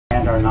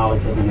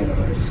knowledge of the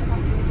universe.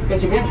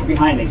 As you venture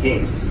behind the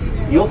gates,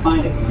 you'll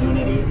find a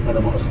community of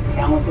the most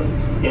talented,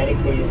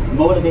 dedicated,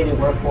 motivated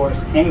workforce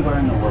anywhere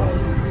in the world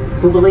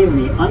who believe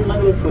in the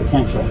unlimited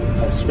potential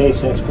of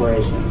space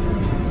exploration.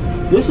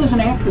 This is an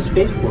active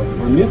spaceport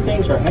where new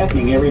things are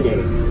happening every day.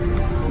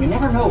 You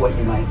never know what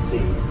you might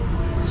see,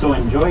 so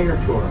enjoy your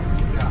tour.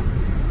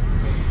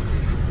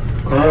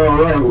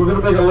 All right, we're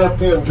going to make a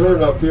left-hand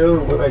turn up here.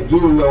 When I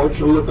do, I want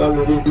you to look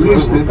underneath the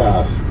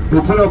overpass. They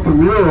put up a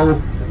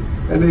mural,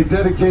 and they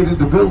dedicated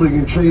the building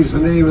and changed the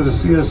name of the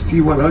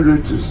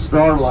CST-100 to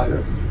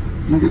Starliner.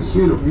 You can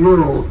see the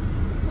mural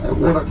at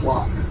 1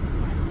 o'clock.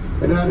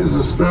 And that is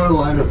a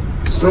Starliner.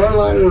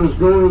 Starliner is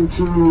going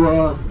to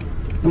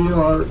be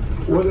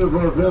one of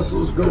our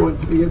vessels going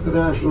to the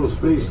International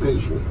Space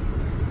Station.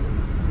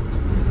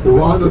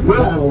 We're on the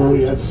panel.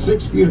 We had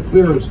 6 feet of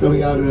clearance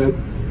coming out of that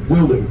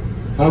building.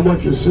 How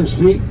much is 6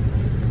 feet?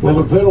 Well,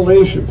 the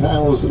ventilation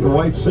panels in the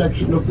right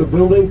section of the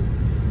building,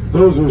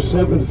 those are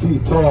 7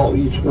 feet tall,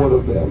 each one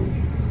of them.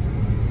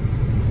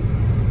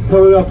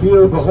 Coming up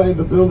here behind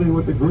the building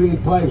with the green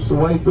pipes, the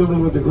white building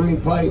with the green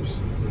pipes,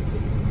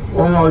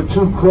 are our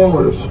 2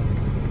 crawlers.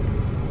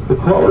 The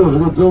crawlers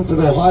were built in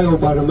Ohio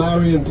by the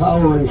Marion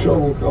Power and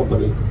Shuttle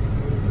Company.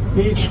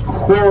 Each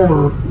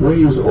crawler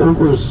weighs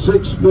over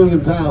 6 million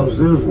pounds.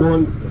 There's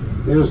one,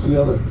 there's the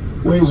other.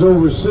 Weighs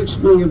over 6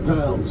 million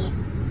pounds.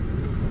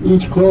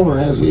 Each crawler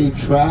has 8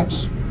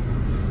 tracks.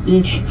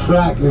 Each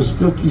track has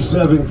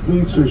 57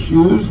 cleats or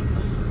shoes.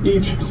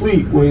 Each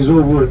cleat weighs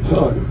over a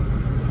ton.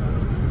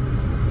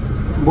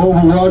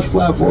 Mobile launch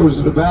platforms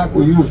in the back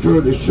were used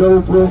during the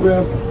shuttle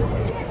program.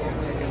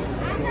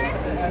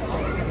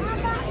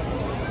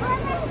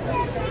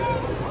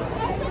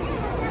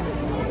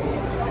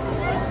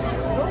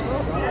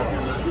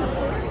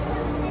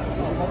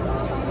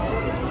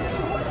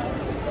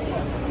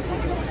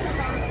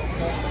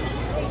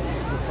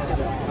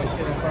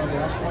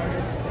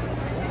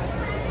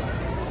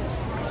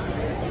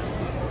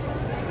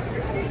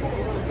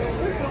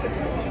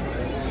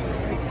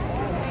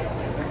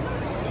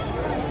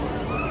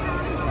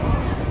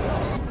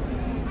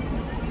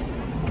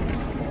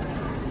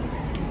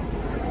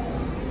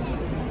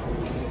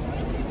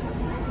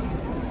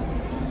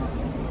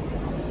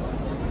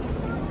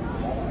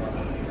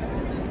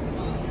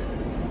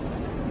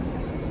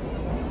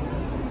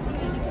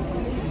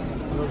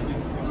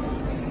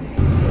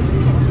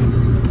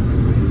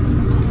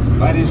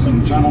 Ladies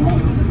and gentlemen,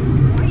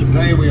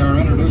 today we are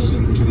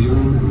introducing to you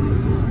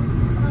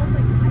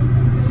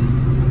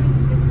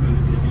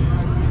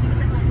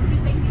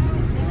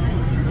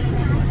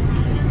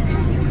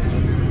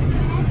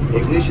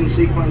ignition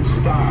sequence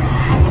start.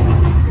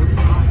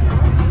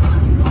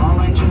 All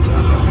engines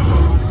are go.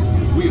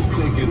 We have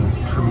taken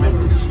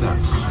tremendous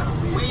steps.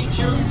 We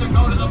choose to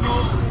go to the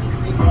moon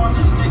before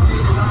this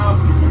decade is out.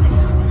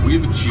 We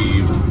have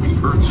achieved the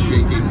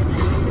earth-shaking,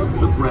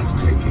 the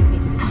breathtaking,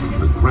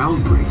 the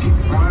groundbreaking,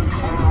 and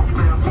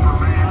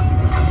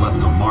left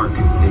a mark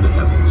in the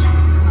heavens.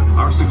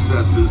 Our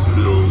successes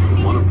build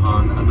one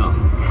upon another.